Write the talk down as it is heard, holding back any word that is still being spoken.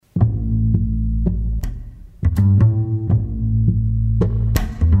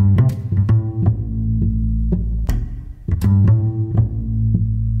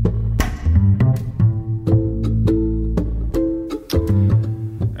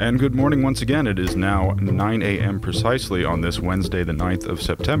And good morning once again. It is now 9 a.m. precisely on this Wednesday, the 9th of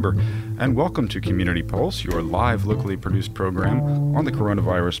September. And welcome to Community Pulse, your live, locally produced program on the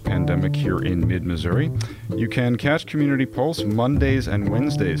coronavirus pandemic here in mid-Missouri. You can catch Community Pulse Mondays and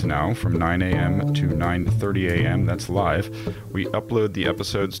Wednesdays now from 9 a.m. to 9:30 a.m. That's live. We upload the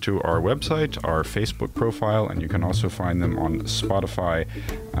episodes to our website, our Facebook profile, and you can also find them on Spotify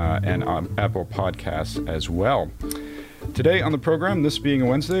and on Apple Podcasts as well. Today on the program, this being a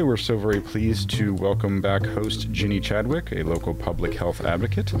Wednesday, we're so very pleased to welcome back host Ginny Chadwick, a local public health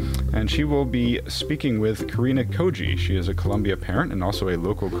advocate, and she will be speaking with Karina Koji. She is a Columbia parent and also a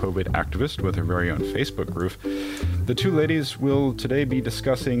local COVID activist with her very own Facebook group. The two ladies will today be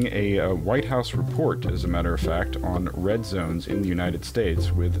discussing a White House report, as a matter of fact, on red zones in the United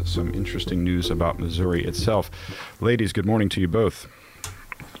States with some interesting news about Missouri itself. Ladies, good morning to you both.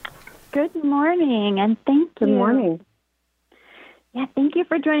 Good morning, and thank you. Good morning. Yeah, thank you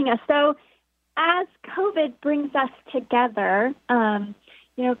for joining us. So as COVID brings us together,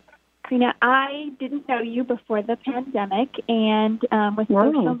 Karina, I didn't know you before the pandemic, and with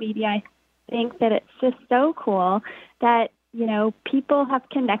social media, I think that it's just so cool that, people have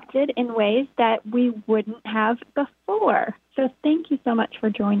connected in ways that we wouldn't have before. So thank you so much for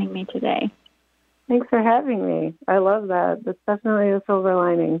joining me today. Thanks for having me. I love that. That's definitely a silver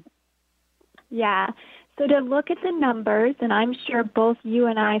lining. Yeah. So to look at the numbers, and I'm sure both you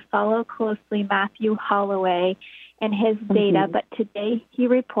and I follow closely Matthew Holloway and his data, but today he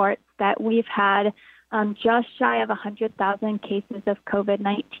reports that we've had just shy of 100,000 cases of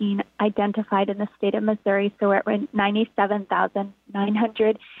COVID-19 identified in the state of Missouri. So we're at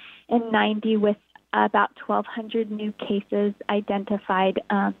 97,990 with about 1,200 new cases identified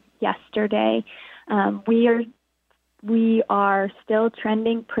yesterday. We are still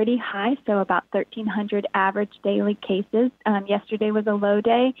trending pretty high, so about 1,300 average daily cases. Yesterday was a low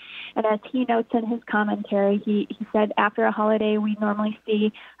day, and as he notes in his commentary, he said after a holiday, we normally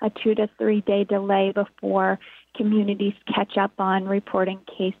see a 2 to 3 day delay before communities catch up on reporting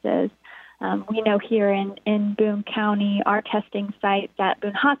cases. We know here in Boone County, our testing sites at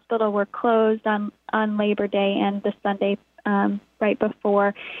Boone Hospital were closed on Labor Day and the Sunday right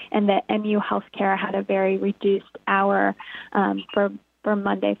before, and the MU Healthcare had a very reduced hour for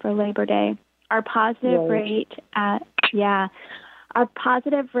Monday for Labor Day. Our positive rate as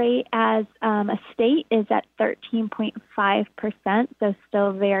a state is at 13.5%, so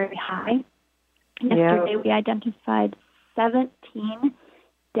still very high. Yesterday we identified 17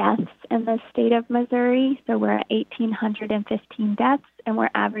 deaths in the state of Missouri, so we're at 1,815 deaths, and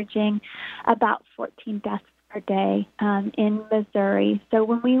we're averaging about 14 deaths per day in Missouri. So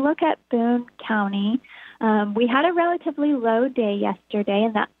when we look at Boone County, we had a relatively low day yesterday,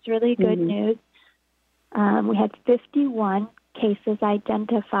 and that's really good news. We had 51 cases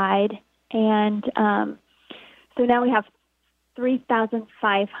identified, and so now we have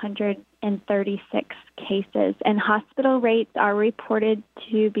 3,536 cases, and hospital rates are reported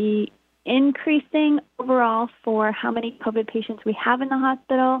to be increasing overall for how many COVID patients we have in the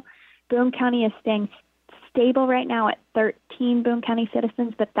hospital. Boone County is staying stable right now at 13 Boone County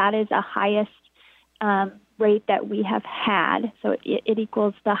citizens, but that is the highest rate that we have had. So it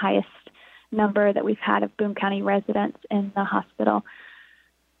equals the highest number that we've had of Boone County residents in the hospital.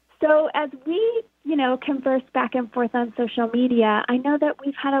 So as we, converse back and forth on social media, I know that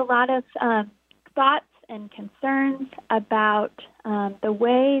we've had a lot of thoughts and concerns about the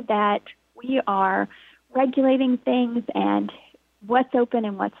way that we are regulating things and what's open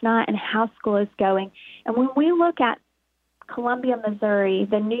and what's not, and how school is going. And when we look at Columbia, Missouri,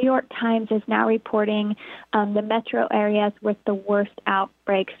 the New York Times is now reporting the metro areas with the worst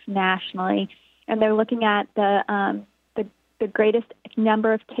outbreaks nationally, and they're looking at the greatest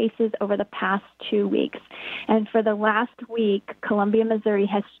number of cases over the past 2 weeks. And for the last week, Columbia, Missouri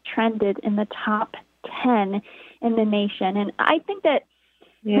has trended in the top 10 in the nation. And I think that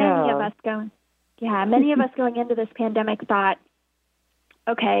many of us going into this pandemic thought,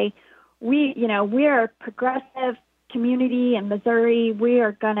 okay, we're a progressive community in Missouri. We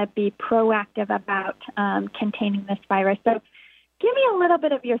are going to be proactive about containing this virus. So give me a little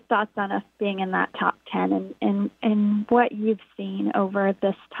bit of your thoughts on us being in that top 10 and what you've seen over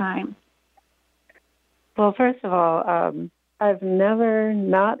this time. Well, first of all, I've never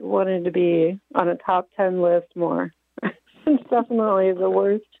not wanted to be on a top 10 list more. It's definitely the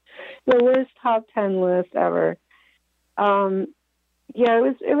worst top 10 list ever.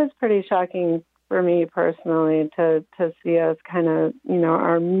 It was pretty shocking for me personally to see us kind of,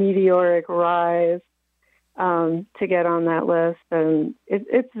 our meteoric rise to get on that list. And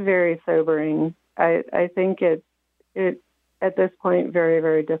it's very sobering. I think it at this point very,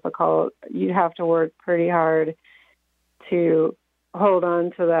 very difficult. You have to work pretty hard to hold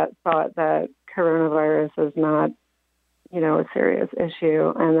on to that thought that coronavirus is not, a serious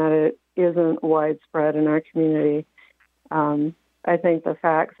issue and that it isn't widespread in our community. I think the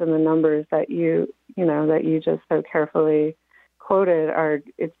facts and the numbers that you just so carefully quoted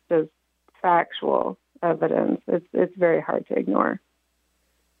it's just factual evidence. It's very hard to ignore.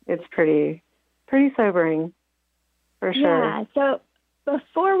 It's pretty sobering, for sure. Yeah. So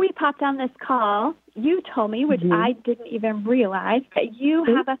before we popped on this call, you told me, which I didn't even realize, that you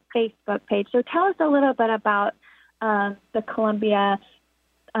have a Facebook page. So tell us a little bit about the Columbia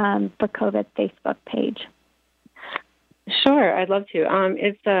for COVID Facebook page. Sure, I'd love to.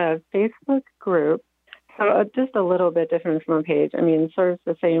 It's a Facebook group, so just a little bit different from a page. I mean, serves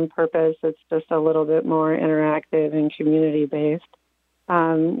the same purpose. It's just a little bit more interactive and community-based.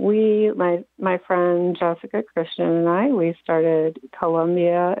 My friend Jessica Christian and we started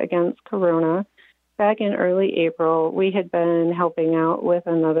Columbia Against Corona back in early April. We had been helping out with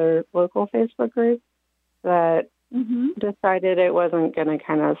another local Facebook group that decided it wasn't going to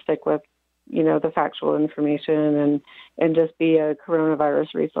kind of stick with, the factual information and just be a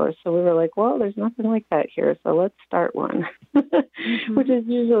coronavirus resource. So we were like, well, there's nothing like that here, so let's start one, which is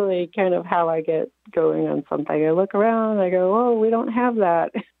usually kind of how I get going on something. I look around, I go, oh, we don't have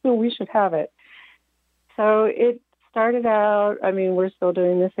that. We should have it. So it started out, we're still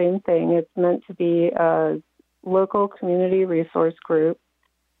doing the same thing. It's meant to be a local community resource group.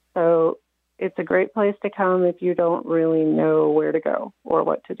 So it's a great place to come if you don't really know where to go or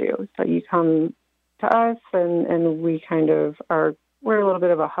what to do. So you come to us and we we're a little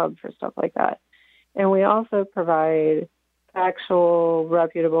bit of a hub for stuff like that. And we also provide actual,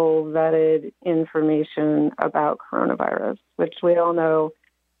 reputable, vetted information about coronavirus, which we all know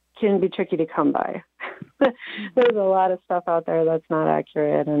can be tricky to come by. There's a lot of stuff out there that's not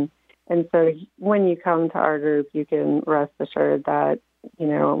accurate. And so when you come to our group, you can rest assured that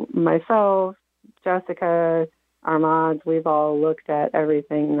myself, Jessica, our mods, we've all looked at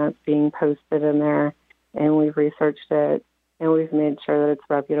everything that's being posted in there, and we've researched it, and we've made sure that it's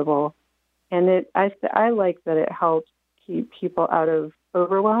reputable. And I like that it helps keep people out of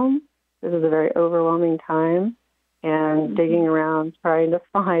overwhelm. This is a very overwhelming time, and digging around, trying to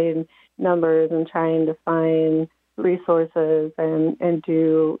find numbers and trying to find resources and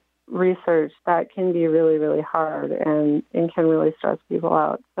do research, that can be really, really hard and can really stress people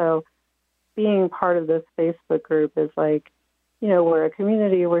out. So being part of this Facebook group is like, we're a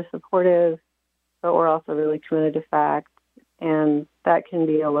community, we're supportive, but we're also really committed to facts. And that can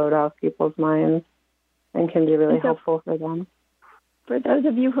be a load off people's minds and can be really helpful for them. For those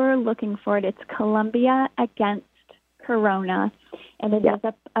of you who are looking for it, it's Columbia Against Corona. And it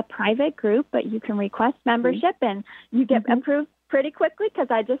is a private group, but you can request membership and you get approved pretty quickly because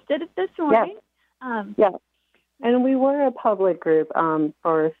I just did it this morning. Yeah. And we were a public group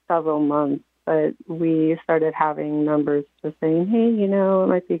for several months, but we started having numbers just saying, hey, it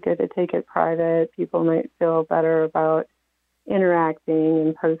might be good to take it private. People might feel better about interacting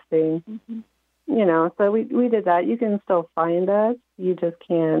and posting. So we did that. You can still find us. You just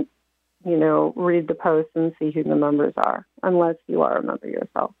can't, read the posts and see who the members are unless you are a member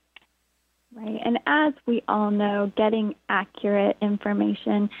yourself. Right. And as we all know, getting accurate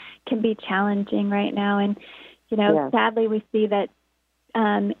information can be challenging right now. And, sadly, we see that,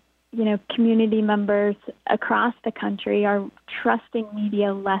 community members across the country are trusting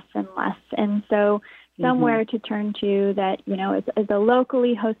media less and less. And so somewhere to turn to that, is a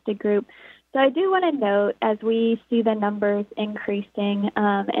locally hosted group. So I do want to note, as we see the numbers increasing,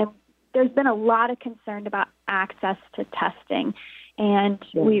 and there's been a lot of concern about access to testing. And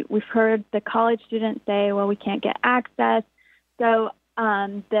we've heard the college students say, well, we can't get access. So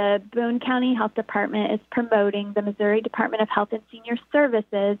the Boone County Health Department is promoting, the Missouri Department of Health and Senior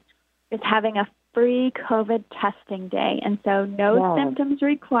Services is having a free COVID testing day. And so no symptoms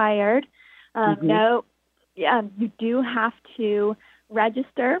required. You do have to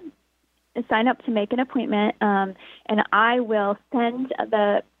register, sign up to make an appointment. And I will send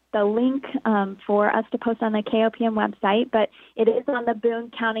the link for us to post on the KOPN website, but it is on the Boone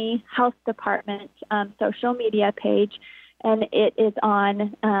County Health Department social media page, and it is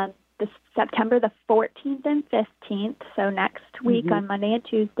on September the 14th and 15th, so next week on Monday and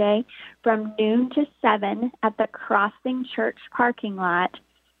Tuesday, from noon to 7 at the Crossing Church parking lot.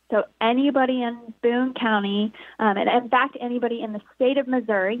 So anybody in Boone County, and in fact, anybody in the state of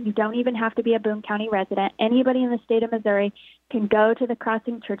Missouri, you don't even have to be a Boone County resident, anybody in the state of Missouri can go to the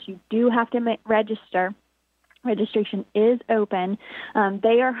Crossing Church. You do have to register. Registration is open.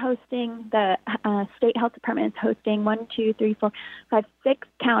 They are hosting, the state health department is hosting 6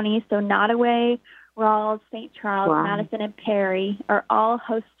 counties. So Nottoway, Rawls, St. Charles, Wow. Madison, and Perry are all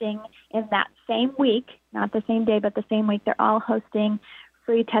hosting in that same week, not the same day, but the same week. They're all hosting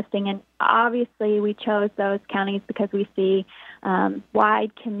free testing. And obviously we chose those counties because we see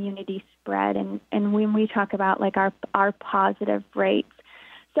wide community spread. And when we talk about like our positive rates.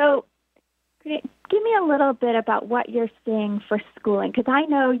 So give me a little bit about what you're seeing for schooling, because I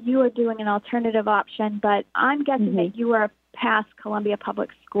know you are doing an alternative option, but I'm guessing that you are a past Columbia Public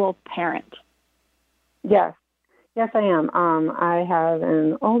School parent. Yes. Yes, I am. I have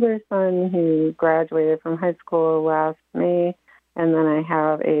an older son who graduated from high school last May, and then I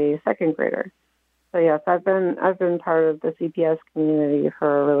have a second grader. So yes, I've been part of the CPS community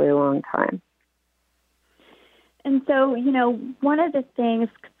for a really long time. And so, one of the things,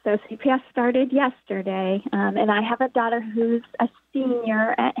 so CPS started yesterday, and I have a daughter who's a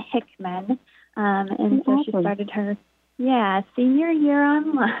senior at Hickman, and so she started her, senior year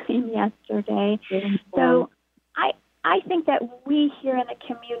online yesterday. So I think that we hear in the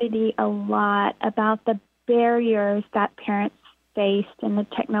community a lot about the barriers that parents faced and the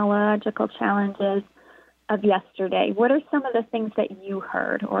technological challenges of yesterday. What are some of the things that you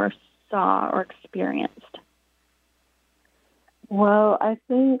heard or saw or experienced? Well, I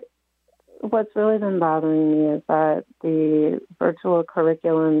think what's really been bothering me is that the virtual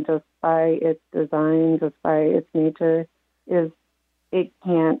curriculum, just by its design, just by its nature, it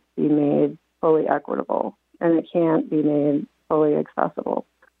can't be made fully equitable, and it can't be made fully accessible.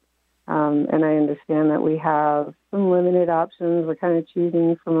 And I understand that we have some limited options. We're kind of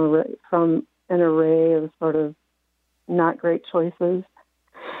choosing from an array of sort of not great choices.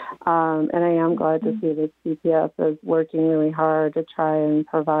 And I am glad to see that CPS is working really hard to try and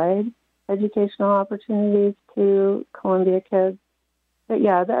provide educational opportunities to Columbia kids. But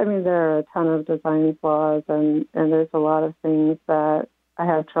yeah, there are a ton of design flaws, and there's a lot of things that I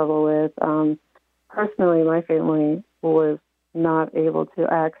have trouble with. Personally, my family was not able to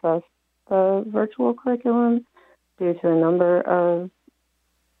access the virtual curriculum due to a number of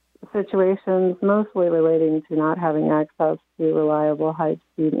situations, mostly relating to not having access to reliable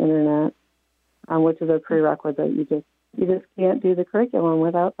high-speed internet, which is a prerequisite. You just can't do the curriculum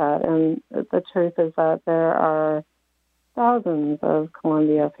without that. And the truth is that there are thousands of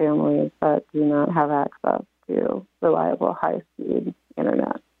Columbia families that do not have access to reliable high-speed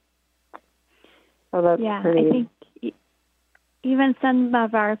internet. So that's pretty. I think even some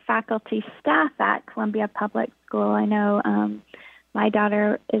of our faculty staff at Columbia Public School, I know my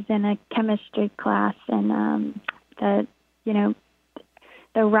daughter is in a chemistry class, and the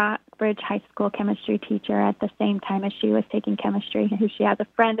Rockbridge High School chemistry teacher at the same time as she was taking chemistry, who she has a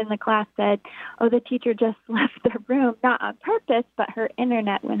friend in the class, said, the teacher just left the room, not on purpose, but her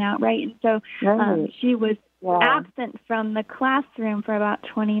internet went out, right? And so she was absent from the classroom for about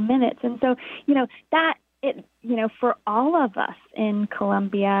 20 minutes. And so, for all of us in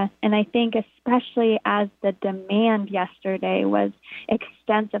Columbia, and I think especially as the demand yesterday was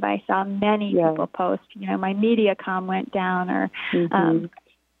extensive, I saw many people post, my MediaCom went down, or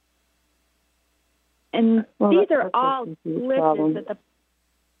and these are all glitches at the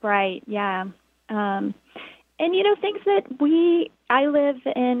right, and things that I live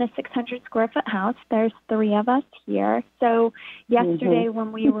in a 600 square foot house. There's 3 of us here. So yesterday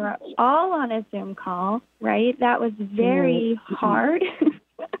when we were all on a Zoom call, right, that was very hard.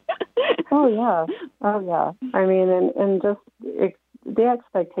 Oh yeah. I mean, and just the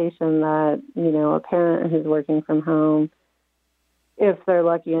expectation that, a parent who's working from home, if they're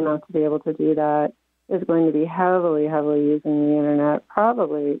lucky enough to be able to do that, is going to be heavily, heavily using the internet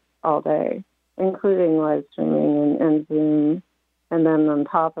probably all day, including live streaming and Zoom. And then on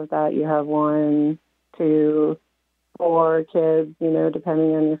top of that, you have 1, 2, 4 kids,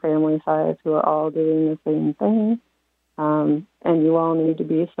 depending on your family size, who are all doing the same thing. And you all need to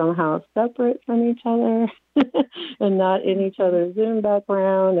be somehow separate from each other and not in each other's Zoom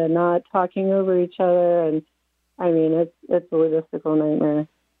background and not talking over each other. And I mean, it's a logistical nightmare.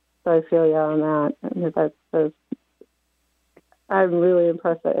 So I feel you on that. I'm really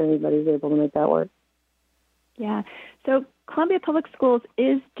impressed that anybody's able to make that work. Yeah. So Columbia Public Schools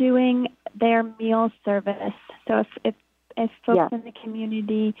is doing their meal service. So if folks in the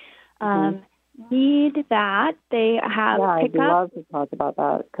community need that, they have I'd love to talk about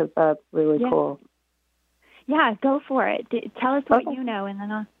that because that's really cool. Yeah, go for it. Tell us what you know, and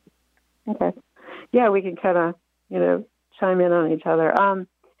then I'll... Okay. Yeah, we can kind of, chime in on each other.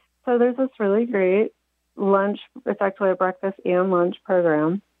 So there's this really great lunch, it's actually a breakfast and lunch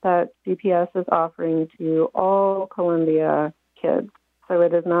program that CPS is offering to all Columbia kids. So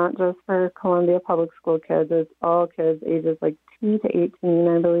it is not just for Columbia Public School kids. It's all kids ages like 2 to 18,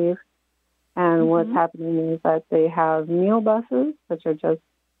 I believe. And what's happening is that they have meal buses, which are just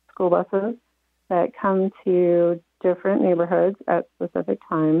school buses, that come to different neighborhoods at specific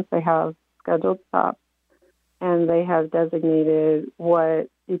times. They have scheduled stops, and they have designated what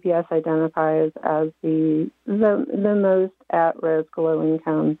CPS identifies as the most at-risk,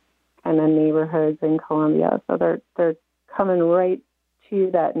 low-income kind of neighborhoods in Columbia. So they're coming right to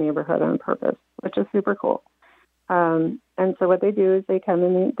that neighborhood on purpose, which is super cool. And so what they do is they come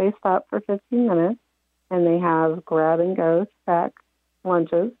and they stop for 15 minutes, and they have grab-and-go snack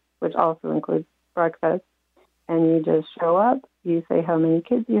lunches, which also includes breakfast. And you just show up, you say how many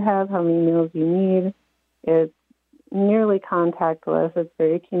kids you have, how many meals you need. It's nearly contactless. It's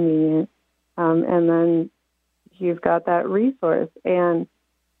very convenient. And then you've got that resource. And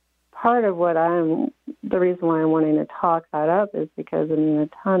part of the reason why I'm wanting to talk that up is because, a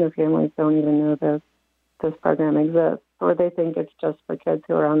ton of families don't even know this program exists, or they think it's just for kids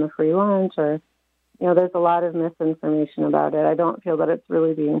who are on the free lunch, or, there's a lot of misinformation about it. I don't feel that it's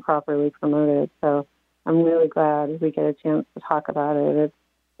really being properly promoted. So I'm really glad we get a chance to talk about it.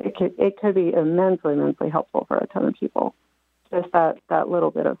 It could be immensely helpful for a ton of people, just that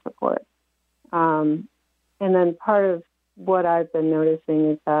little bit of support. And then part of what I've been noticing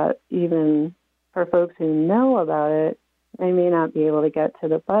is that even for folks who know about it, they may not be able to get to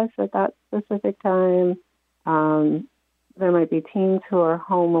the bus at that specific time. There might be teens who are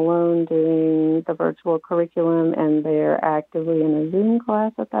home alone doing the virtual curriculum, and they're actively in a Zoom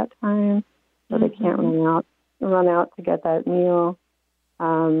class at that time, so they can't run out to get that meal.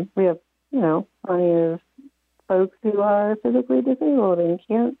 We have, plenty of folks who are physically disabled and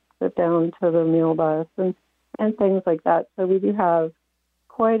can't sit down to the meal bus and things like that. So we do have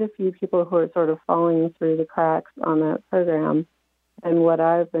quite a few people who are sort of falling through the cracks on that program. And what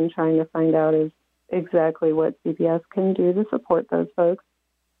I've been trying to find out is exactly what CPS can do to support those folks.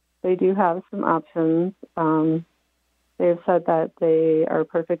 They do have some options. They've said that they are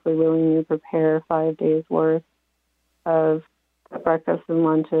perfectly willing to prepare 5 days worth of breakfast and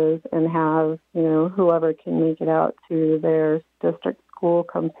lunches and have, whoever can make it out to their district school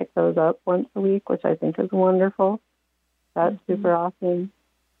come pick those up once a week, which I think is wonderful. That's super awesome.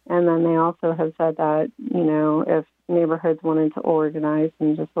 And then they also have said that, if neighborhoods wanted to organize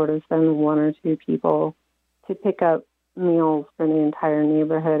and just sort of send 1 or 2 people to pick up meals for the entire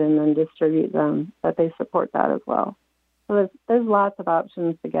neighborhood and then distribute them, that they support that as well. So there's lots of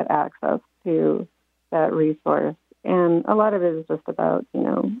options to get access to that resource. And a lot of it is just about,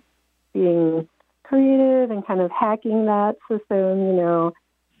 being creative and kind of hacking that system,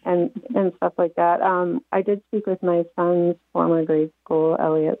 and stuff like that. I did speak with my son's former grade school,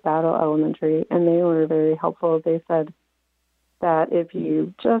 Elliott Battle Elementary, and they were very helpful. They said that if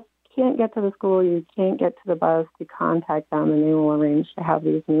you just can't get to the school, you can't get to the bus, to contact them, and they will arrange to have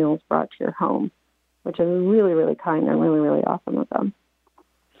these meals brought to your home, which is really, really kind and really, really awesome of them.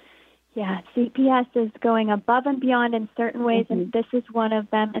 Yeah, CPS is going above and beyond in certain ways, and this is one of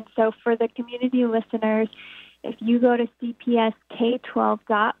them. And so for the community listeners, if you go to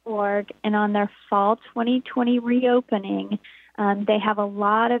cpsk12.org and on their fall 2020 reopening, they have a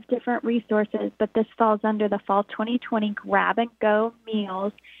lot of different resources, but this falls under the fall 2020 grab-and-go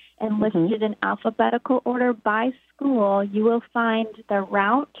meals. And listed in alphabetical order by school, you will find the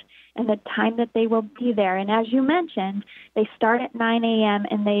route and the time that they will be there. And as you mentioned, they start at 9 a.m.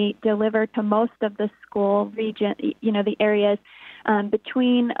 and they deliver to most of the school region, the areas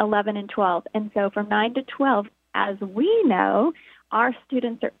between 11 and 12. And so from 9 to 12, as we know, our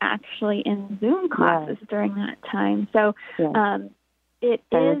students are actually in Zoom classes during that time. So it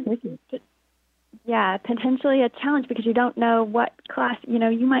is, potentially a challenge because you don't know what class,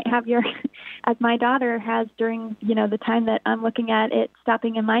 you might have as my daughter has during, the time that I'm looking at it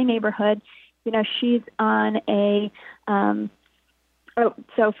stopping in my neighborhood, she's on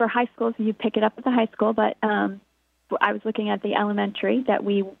so for high schools, you pick it up at the high school, but I was looking at the elementary that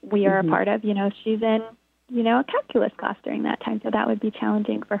we are a part of, she's in, a calculus class during that time. So that would be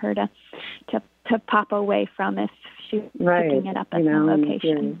challenging for her to pop away from if she's picking it up at the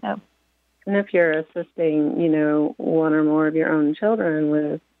location. And if you're assisting, 1 or more of your own children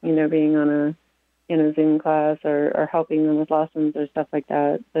with, being in a Zoom class or helping them with lessons or stuff like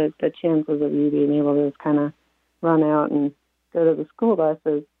that, the chances of you being able to just kind of run out and go to the school bus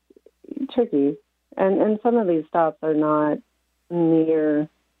is tricky. And some of these stops are not near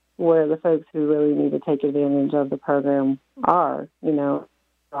where the folks who really need to take advantage of the program are, or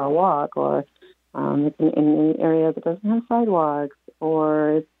a walk, or it's in an area that doesn't have sidewalks.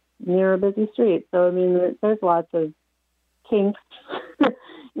 or it's near a busy street. So, I mean, there's lots of kinks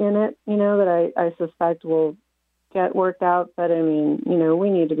in it, that I suspect will get worked out. But, I mean, we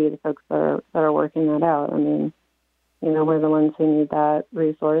need to be the folks that are working that out. I mean, we're the ones who need that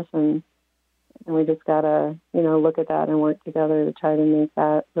resource, and we just got to, look at that and work together to try to make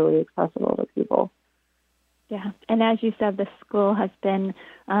that really accessible to people. Yeah, and as you said, the school has been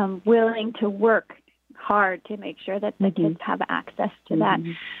willing to work hard to make sure that the kids have access to that.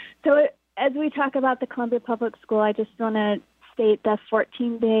 So as we talk about the Columbia Public School, I just want to state the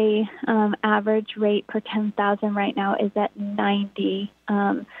 14-day average rate per 10,000 right now is at 90. We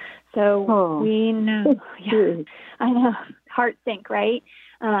know, I know, heart sink, right?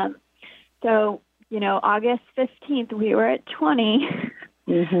 August 15th, we were at 20.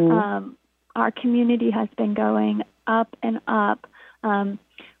 Our community has been going up and up.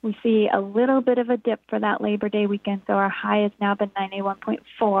 We see a little bit of a dip for that Labor Day weekend, so our high has now been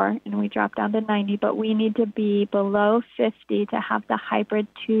 91.4, and we dropped down to 90, but we need to be below 50 to have the hybrid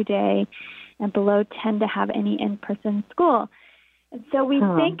 2-day and below 10 to have any in-person school. And so we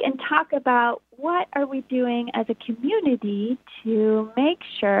think and talk about what are we doing as a community to make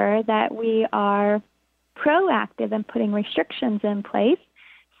sure that we are proactive in putting restrictions in place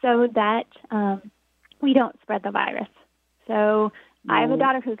so that we don't spread the virus. So I have a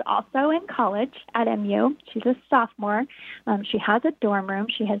daughter who's also in college at MU. She's a sophomore. She has a dorm room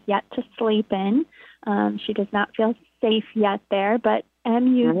she has yet to sleep in. She does not feel safe yet there, but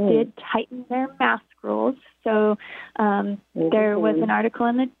MU did tighten their mask rules. So there was an article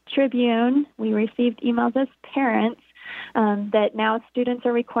in the Tribune. We received emails as parents that now students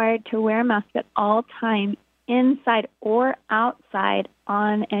are required to wear a mask at all times, inside or outside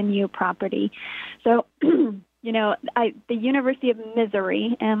on MU property. So, the University of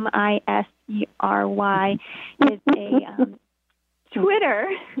Missouri, MISERY, is a Twitter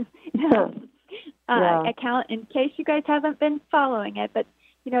account, in case you guys haven't been following it. But,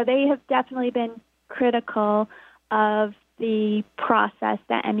 they have definitely been critical of the process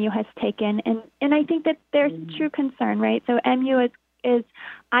that MU has taken. And I think that there's true concern, right? So MU is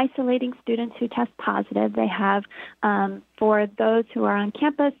isolating students who test positive. They have, for those who are on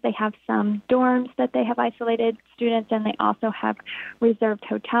campus, they have some dorms that they have isolated students, and they also have reserved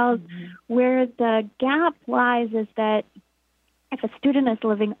hotels. Where the gap lies is that if a student is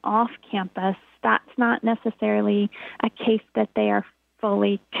living off campus, that's not necessarily a case that they are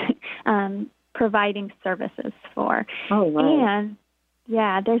fully providing services for. And,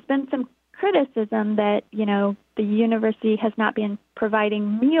 there's been some criticism that, the university has not been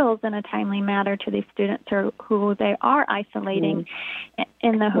providing meals in a timely manner to these students who they are isolating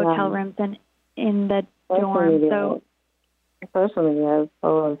in the hotel rooms and in the dorms. So, social media is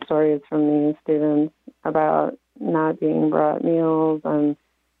full of stories from these students about not being brought meals and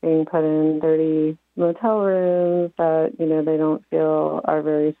being put in dirty motel rooms that, they don't feel are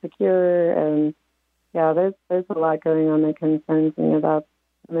very secure. And, there's a lot going on that concerns me about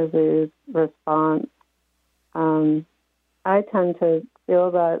Mizzou's response. I tend to feel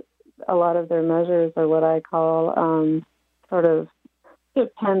that a lot of their measures are what I call sort of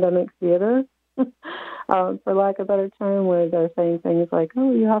pandemic theater, for lack of a better term, where they're saying things like,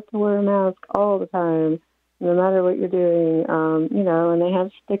 oh, you have to wear a mask all the time, no matter what you're doing, and they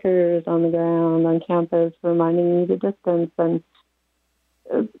have stickers on the ground on campus reminding you to distance. And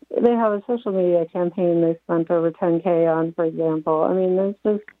they have a social media campaign they spent over $10K on, for example. I mean,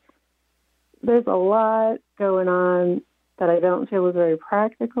 there's a lot going on that I don't feel is very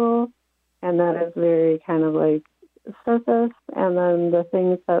practical, and that is very kind of like surface. And then the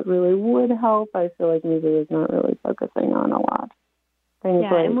things that really would help, I feel like Mizzou is not really focusing on a lot.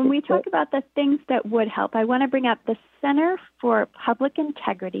 And when we talk about the things that would help, I want to bring up the Center for Public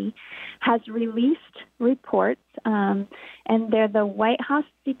Integrity has released reports, and they're the White House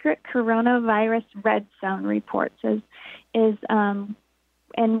Secret Coronavirus Red Zone reports.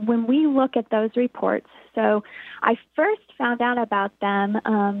 And when we look at those reports, so I first found out about them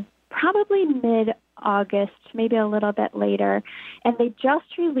probably mid-August, maybe a little bit later, and they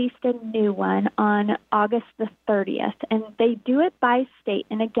just released a new one on August the 30th, and they do it by state.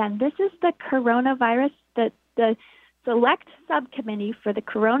 And again, this is the coronavirus, the select subcommittee for the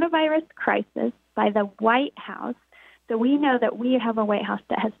coronavirus crisis by the White House. So we know that we have a White House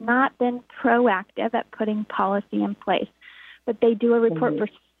that has not been proactive at putting policy in place. But they do a report for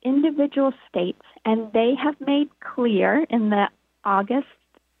individual states, and they have made clear in the August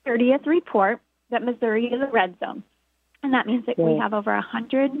 30th report that Missouri is a red zone. And that means that we have over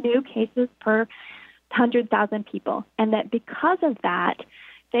 100 new cases per 100,000 people. And that because of that,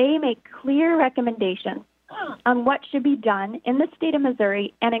 they make clear recommendations on what should be done in the state of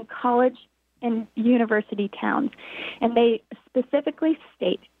Missouri and in college and university towns. And they specifically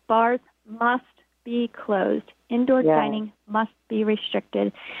state bars must be closed. Indoor dining must be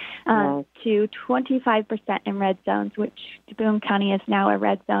restricted to 25% in red zones, which Boone County is now a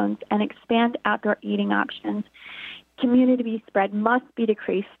red zone, and expand outdoor eating options. Community spread must be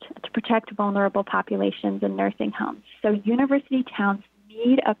decreased to protect vulnerable populations in nursing homes. So university towns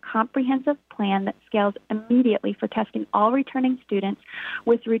need a comprehensive plan that scales immediately for testing all returning students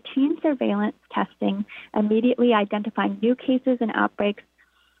with routine surveillance testing, immediately identifying new cases and outbreaks,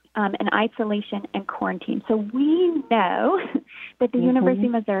 and isolation and quarantine. So we know that the University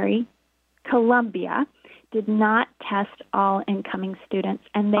of Missouri, Columbia, did not test all incoming students,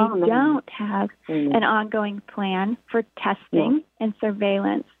 and they don't have an ongoing plan for testing and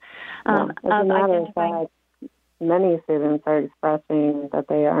surveillance. As a matter of fact, many students are expressing that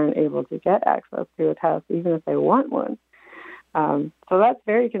they aren't able to get access to a test, even if they want one. So that's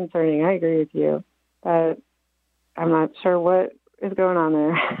very concerning. I agree with you. But I'm not sure what is going on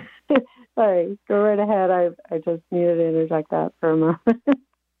there. Sorry, go right ahead. I just needed to interject that for a moment.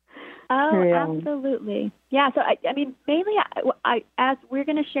 Absolutely. Yeah, so I mean, mainly, as we're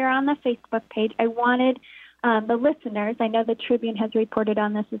going to share on the Facebook page, I wanted the listeners, I know the Tribune has reported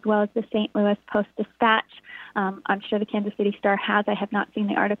on this as well as the St. Louis Post-Dispatch. I'm sure the Kansas City Star has. I have not seen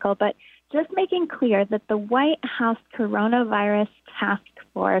the article, but just making clear that the White House Coronavirus Task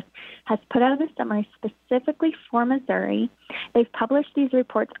Force has put out a summary specifically for Missouri. They've published these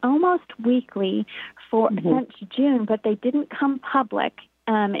reports almost weekly since June, but they didn't come public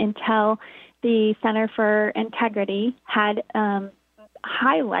until the Center for Integrity had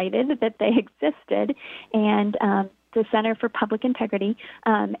highlighted that they existed, and the Center for Public Integrity,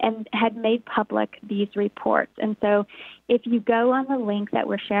 and had made public these reports. And so if you go on the link that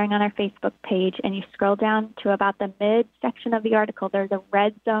we're sharing on our Facebook page and you scroll down to about the mid-section of the article, there's a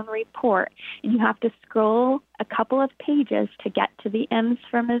red zone report, and you have to scroll a couple of pages to get to the M's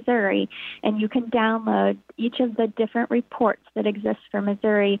for Missouri, and you can download each of the different reports that exist for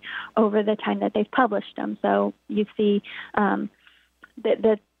Missouri over the time that they've published them. So you see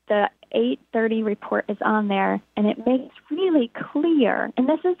the 8:30 report is on there, and it makes really clear. And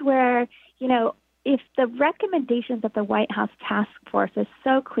this is where, if the recommendations of the White House Task Force is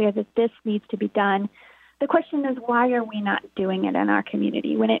so clear that this needs to be done, the question is, why are we not doing it in our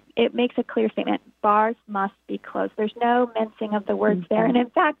community? When it makes a clear statement, bars must be closed. There's no mincing of the words there. And in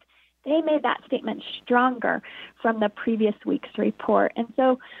fact, they made that statement stronger from the previous week's report. And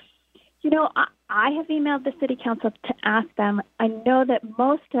so, I have emailed the City Council to ask them. I know that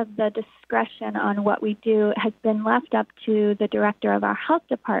most of the discretion on what we do has been left up to the director of our health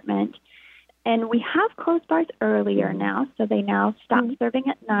department, and we have closed bars earlier now, so they now stop serving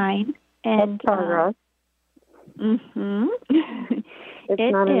at 9. And that's progress.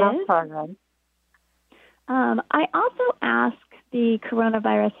 It's not enough progress. I also asked the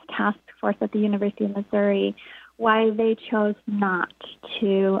Coronavirus Task Force at the University of Missouri why they chose not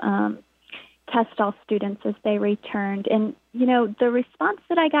to test all students as they returned. And, the response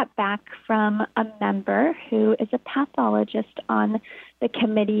that I got back from a member who is a pathologist on the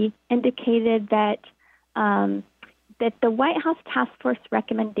committee indicated that that the White House Task Force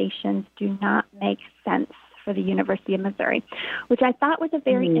recommendations do not make sense for the University of Missouri, which I thought was a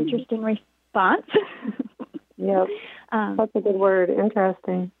very interesting response. Yep, that's a good word,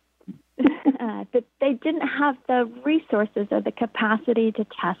 interesting. That they didn't have the resources or the capacity to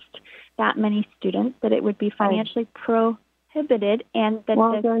test that many students, that it would be financially prohibited, and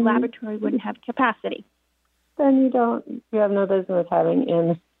that the laboratory wouldn't have capacity. Then you have no business having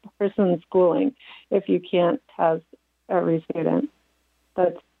in-person schooling if you can't test every student.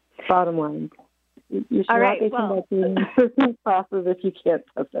 That's bottom line. You should not be conducting in-person classes if you can't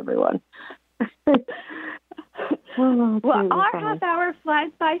test everyone. Our half hour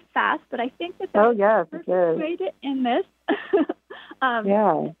flies by fast, but I think that's the perfect way to end this.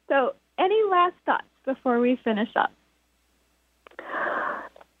 So, any last thoughts before we finish up?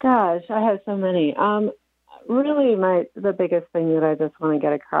 Gosh, I have so many. Really, the biggest thing that I just want to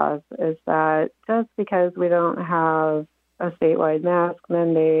get across is that just because we don't have a statewide mask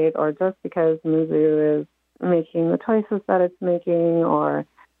mandate, or just because Mizzou is making the choices that it's making, or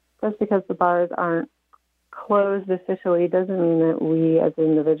just because the bars aren't closed officially, doesn't mean that we as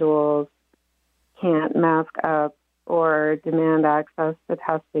individuals can't mask up or demand access to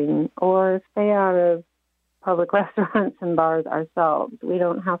testing or stay out of public restaurants and bars ourselves. We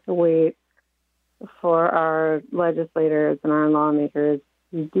don't have to wait for our legislators and our lawmakers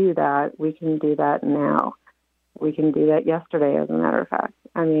to do that. We can do that now. We can do that yesterday, as a matter of fact.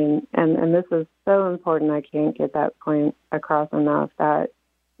 I mean, and this is so important. I can't get that point across enough, that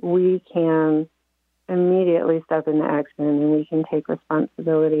we can immediately step into action and we can take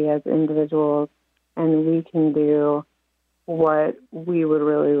responsibility as individuals, and we can do what we would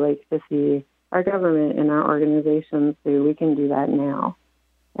really like to see our government and our organizations do. We can do that now.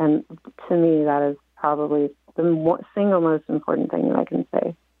 And to me, that is probably the single most important thing that I can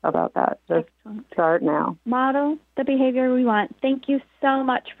say about that. Just start now. Model the behavior we want. Thank you so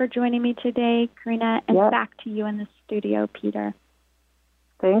much for joining me today, Karina, and back to you in the studio, Peter.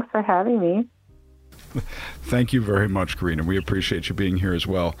 Thanks for having me. Thank you very much, Karina. We appreciate you being here as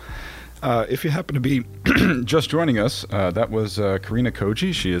well. If you happen to be just joining us, that was Karina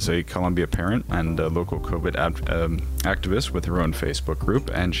Koji. She is a Columbia parent and a local COVID activist with her own Facebook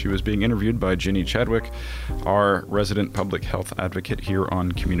group, and she was being interviewed by Ginny Chadwick, our resident public health advocate here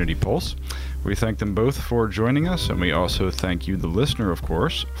on Community Pulse. We thank them both for joining us, and we also thank you, the listener, of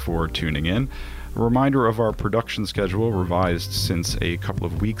course, for tuning in. A reminder of our production schedule, revised since a couple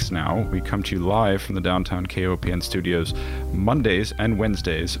of weeks now. We come to you live from the downtown KOPN studios Mondays and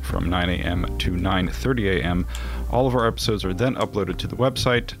Wednesdays from 9 a.m. to 9:30 a.m. All of our episodes are then uploaded to the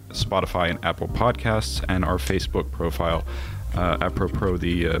website, Spotify and Apple Podcasts, and our Facebook profile. Apropos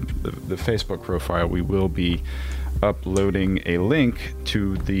the Facebook profile, we will be uploading a link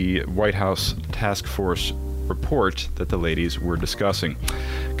to the White House Task Force report that the ladies were discussing.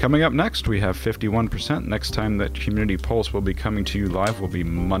 Coming up next, we have 51%. Next time that Community Pulse will be coming to you live will be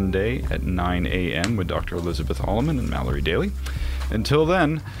Monday at 9 a.m. with Dr. Elizabeth Alleman and Mallory Daly. Until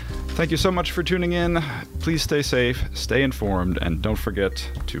then, thank you so much for tuning in. Please stay safe, stay informed, and don't forget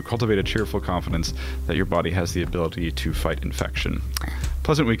to cultivate a cheerful confidence that your body has the ability to fight infection.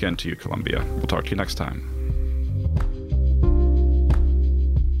 Pleasant weekend to you, Columbia. We'll talk to you next time.